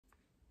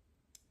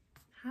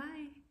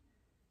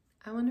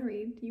I want to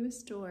read you a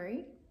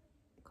story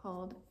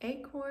called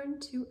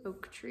Acorn to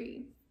Oak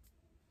Tree.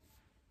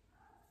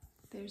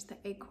 There's the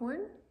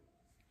acorn,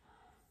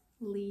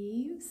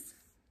 leaves.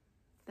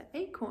 The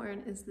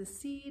acorn is the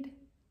seed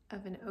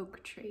of an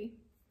oak tree.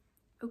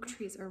 Oak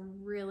trees are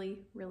really,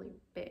 really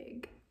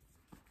big.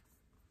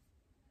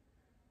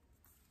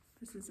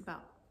 This is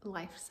about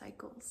life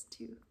cycles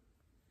too.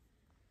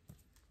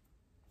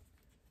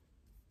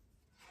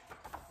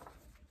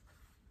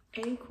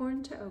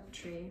 Acorn to Oak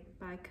Tree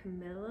by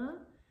Camilla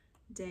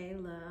de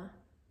la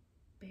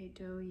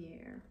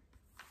Bedoyere.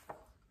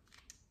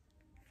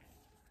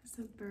 It's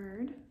a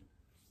bird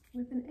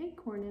with an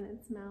acorn in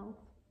its mouth.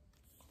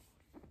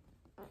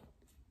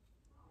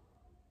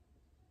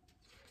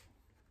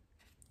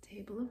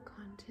 Table of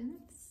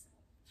contents.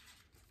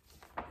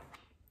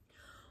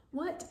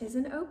 What is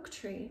an oak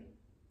tree?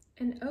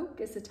 An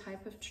oak is a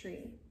type of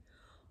tree.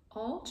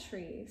 All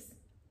trees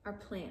are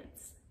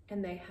plants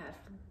and they have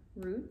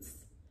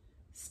roots,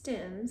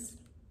 stems,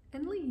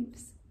 and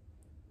leaves.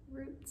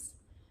 Roots,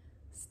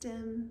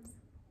 stems,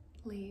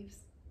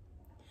 leaves.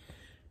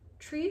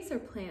 Trees are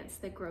plants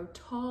that grow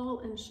tall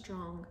and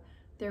strong.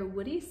 Their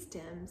woody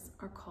stems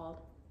are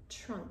called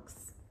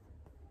trunks.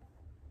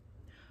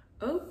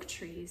 Oak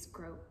trees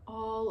grow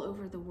all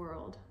over the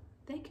world.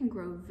 They can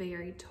grow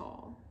very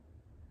tall.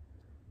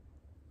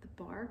 The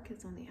bark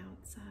is on the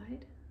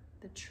outside.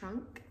 The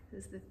trunk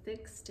is the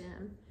thick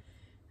stem,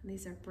 and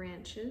these are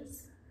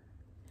branches.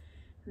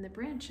 And the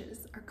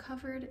branches are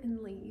covered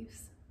in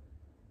leaves.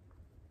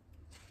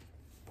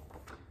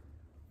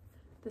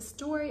 The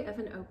story of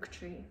an oak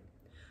tree.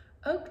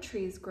 Oak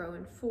trees grow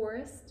in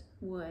forests,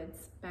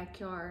 woods,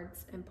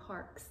 backyards, and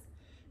parks.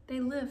 They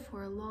live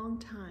for a long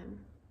time.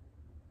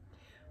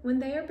 When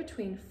they are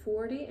between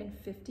 40 and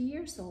 50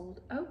 years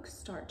old, oaks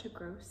start to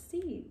grow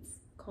seeds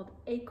called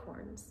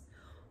acorns.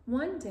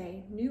 One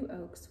day, new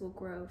oaks will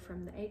grow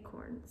from the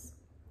acorns.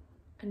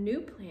 A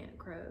new plant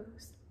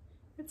grows.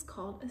 It's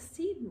called a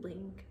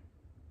seedling.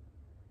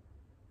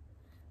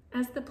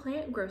 As the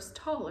plant grows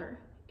taller,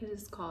 it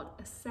is called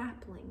a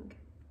sapling.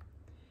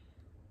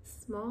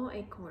 Small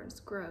acorns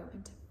grow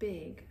into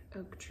big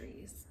oak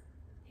trees.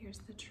 Here's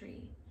the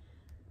tree.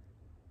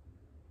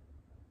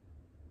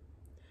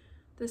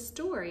 The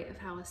story of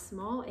how a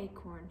small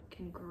acorn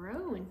can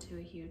grow into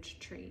a huge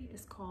tree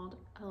is called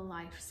a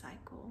life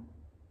cycle.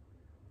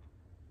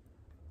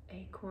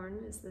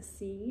 Acorn is the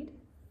seed,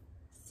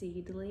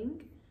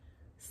 seedling,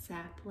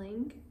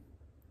 sapling,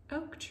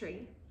 oak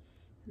tree.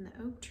 And the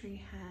oak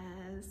tree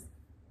has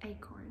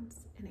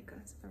acorns and it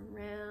goes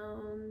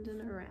around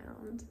and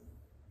around.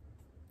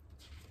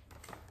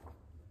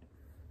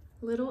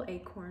 Little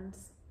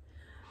acorns.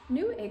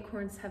 New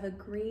acorns have a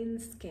green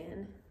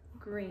skin,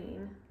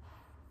 green.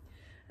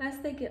 As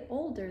they get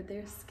older,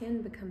 their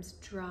skin becomes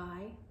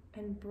dry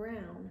and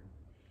brown.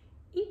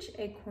 Each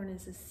acorn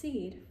is a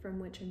seed from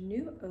which a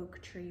new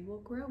oak tree will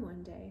grow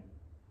one day.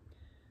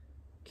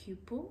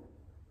 Cupule.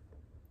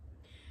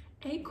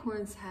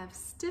 Acorns have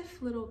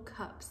stiff little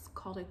cups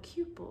called a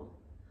cupule.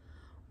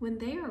 When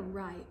they are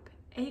ripe,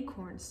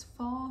 acorns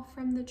fall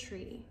from the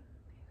tree.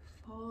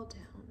 They fall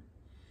down.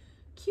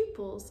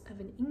 Cupules of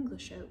an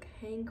English oak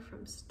hang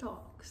from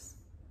stalks.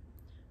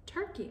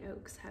 Turkey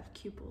oaks have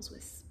cupules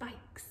with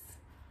spikes.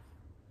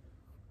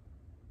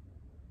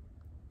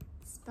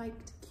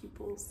 Spiked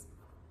cupules.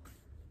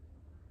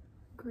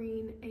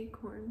 Green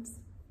acorns.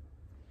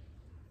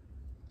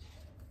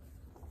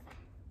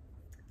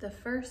 The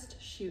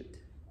first shoot.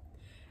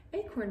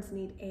 Acorns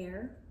need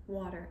air,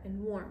 water,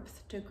 and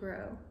warmth to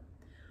grow.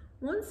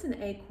 Once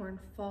an acorn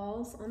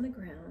falls on the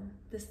ground,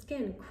 the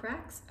skin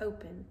cracks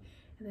open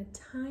and a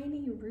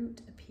tiny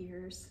root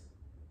appears.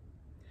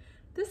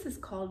 This is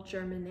called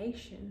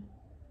germination.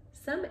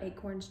 Some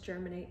acorns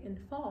germinate in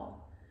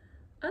fall.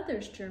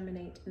 Others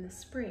germinate in the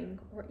spring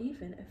or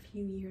even a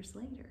few years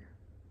later.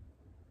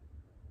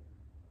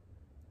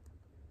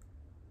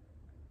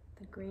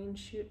 The green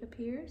shoot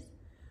appears.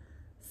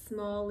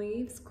 Small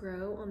leaves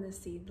grow on the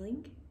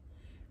seedling.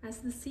 As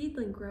the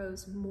seedling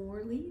grows,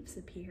 more leaves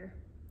appear.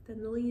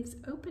 Then the leaves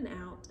open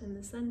out in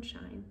the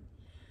sunshine.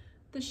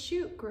 The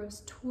shoot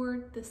grows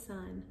toward the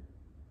sun.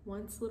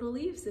 Once little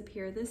leaves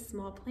appear, this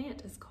small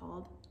plant is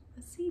called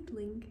a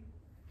seedling.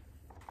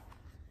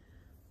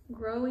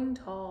 Growing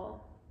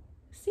tall.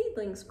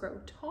 Seedlings grow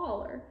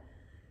taller.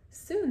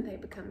 Soon they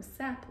become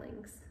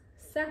saplings.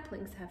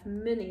 Saplings have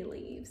many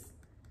leaves.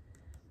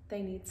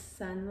 They need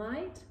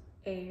sunlight,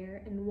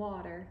 air, and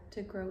water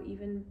to grow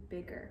even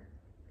bigger.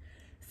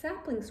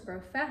 Saplings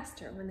grow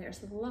faster when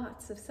there's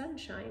lots of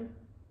sunshine.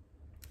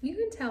 You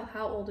can tell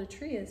how old a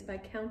tree is by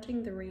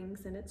counting the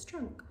rings in its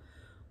trunk.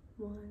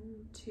 1,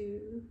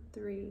 2,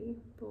 3,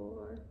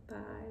 4, 5,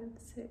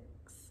 6,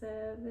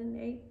 7,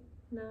 8,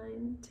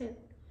 9, 10.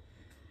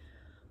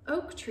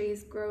 Oak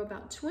trees grow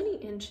about 20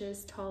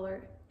 inches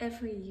taller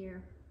every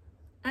year.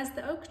 As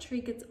the oak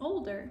tree gets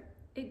older,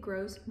 it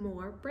grows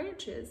more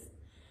branches.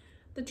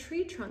 The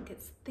tree trunk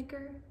gets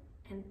thicker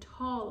and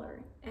taller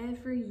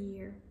every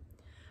year.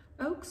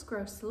 Oaks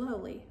grow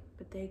slowly,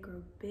 but they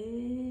grow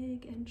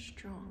big and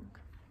strong.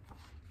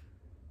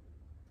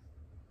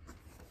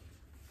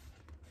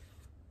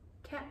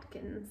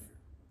 catkins.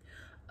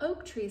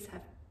 Oak trees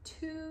have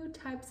two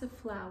types of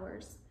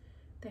flowers.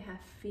 They have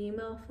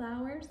female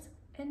flowers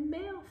and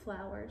male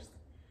flowers.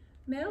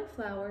 Male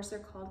flowers are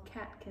called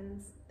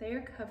catkins. They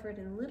are covered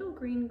in little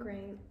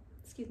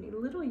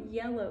little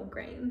yellow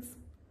grains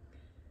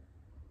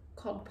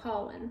called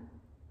pollen.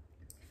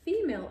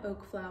 Female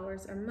oak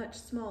flowers are much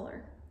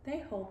smaller. They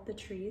hold the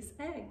tree's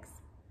eggs.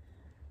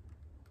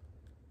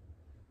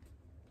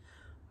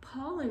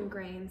 Pollen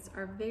grains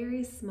are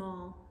very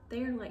small.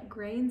 They are like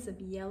grains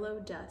of yellow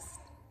dust.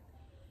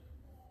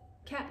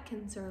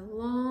 Catkins are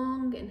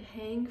long and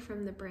hang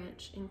from the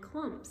branch in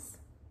clumps.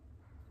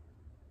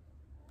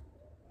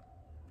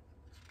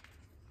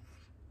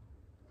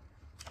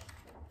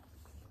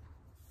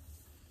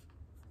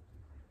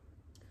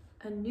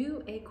 A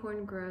new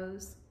acorn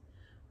grows.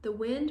 The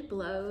wind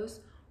blows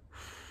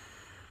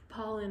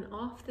pollen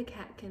off the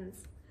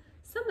catkins.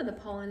 Some of the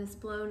pollen is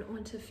blown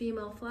onto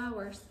female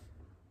flowers.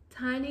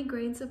 Tiny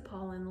grains of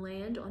pollen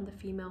land on the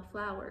female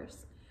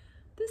flowers.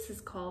 This is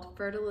called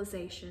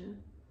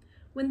fertilization.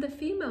 When the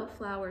female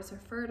flowers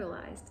are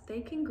fertilized,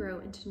 they can grow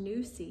into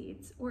new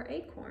seeds or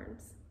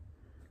acorns.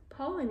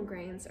 Pollen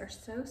grains are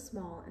so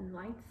small and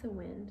light, the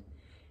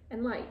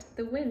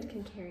wind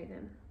can carry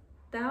them.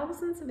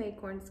 Thousands of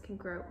acorns can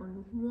grow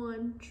on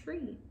one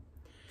tree.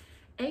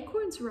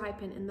 Acorns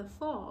ripen in the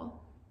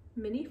fall.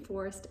 Many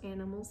forest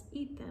animals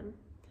eat them.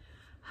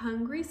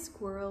 Hungry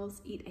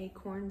squirrels eat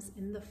acorns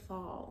in the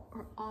fall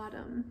or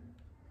autumn.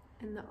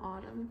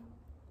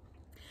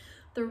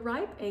 The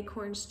ripe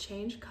acorns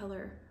change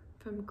color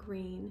from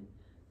green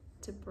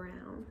to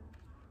brown.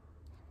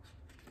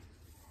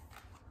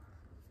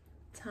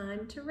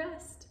 Time to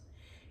rest.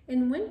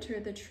 In winter,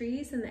 the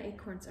trees and the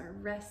acorns are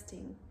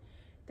resting.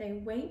 They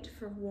wait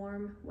for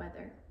warm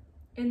weather.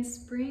 In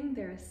spring,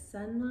 there is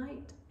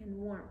sunlight and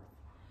warmth.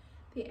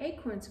 The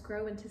acorns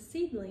grow into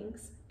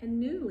seedlings and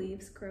new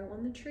leaves grow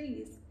on the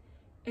trees.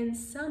 In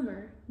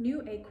summer,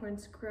 new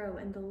acorns grow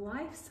and the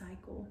life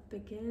cycle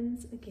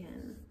begins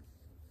again.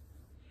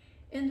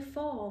 In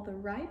fall, the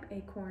ripe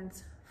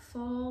acorns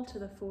fall to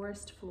the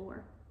forest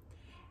floor.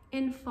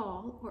 In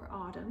fall or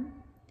autumn,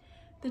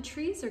 the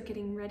trees are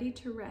getting ready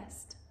to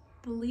rest.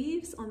 The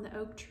leaves on the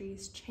oak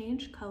trees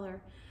change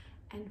color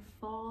and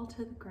fall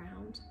to the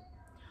ground.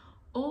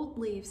 Old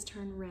leaves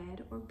turn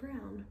red or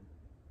brown.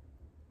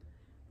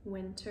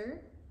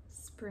 Winter,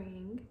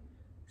 spring,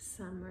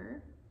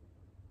 summer,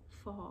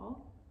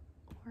 fall,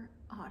 or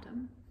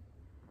autumn.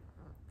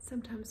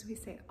 Sometimes we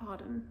say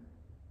autumn.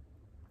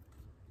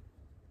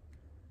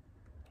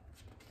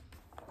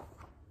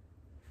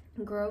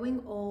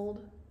 Growing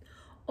old.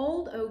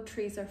 Old oak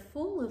trees are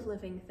full of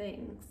living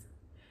things.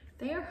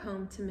 They are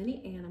home to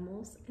many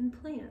animals and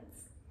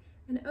plants.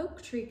 An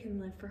oak tree can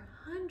live for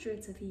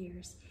hundreds of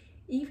years.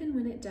 Even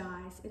when it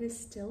dies, it is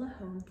still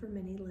a home for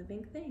many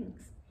living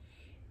things.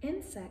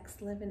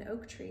 Insects live in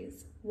oak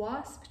trees.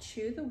 Wasps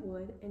chew the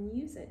wood and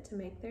use it to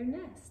make their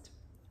nest.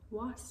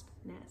 Wasp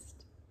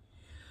nest.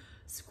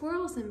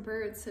 Squirrels and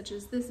birds such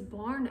as this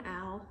barn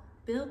owl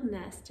build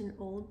nests in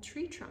old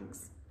tree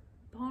trunks.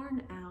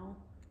 Barn owl.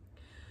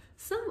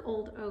 Some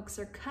old oaks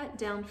are cut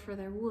down for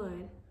their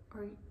wood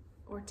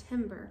or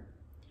timber.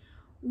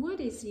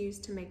 Wood is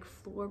used to make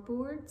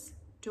floorboards,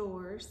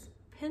 doors,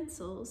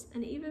 pencils,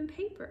 and even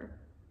paper.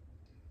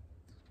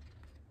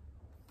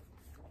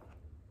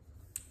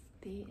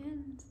 The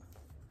end.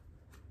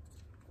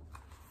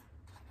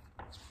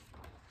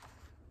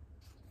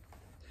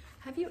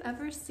 Have you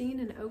ever seen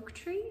an oak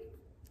tree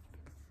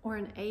or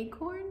an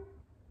acorn?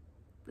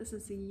 This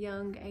is a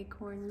young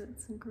acorn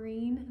that's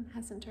green and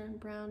hasn't turned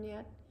brown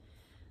yet.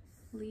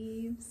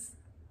 Leaves.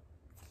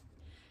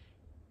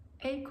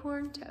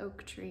 Acorn to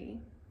oak tree.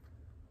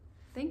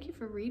 Thank you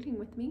for reading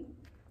with me.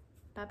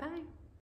 Bye-bye.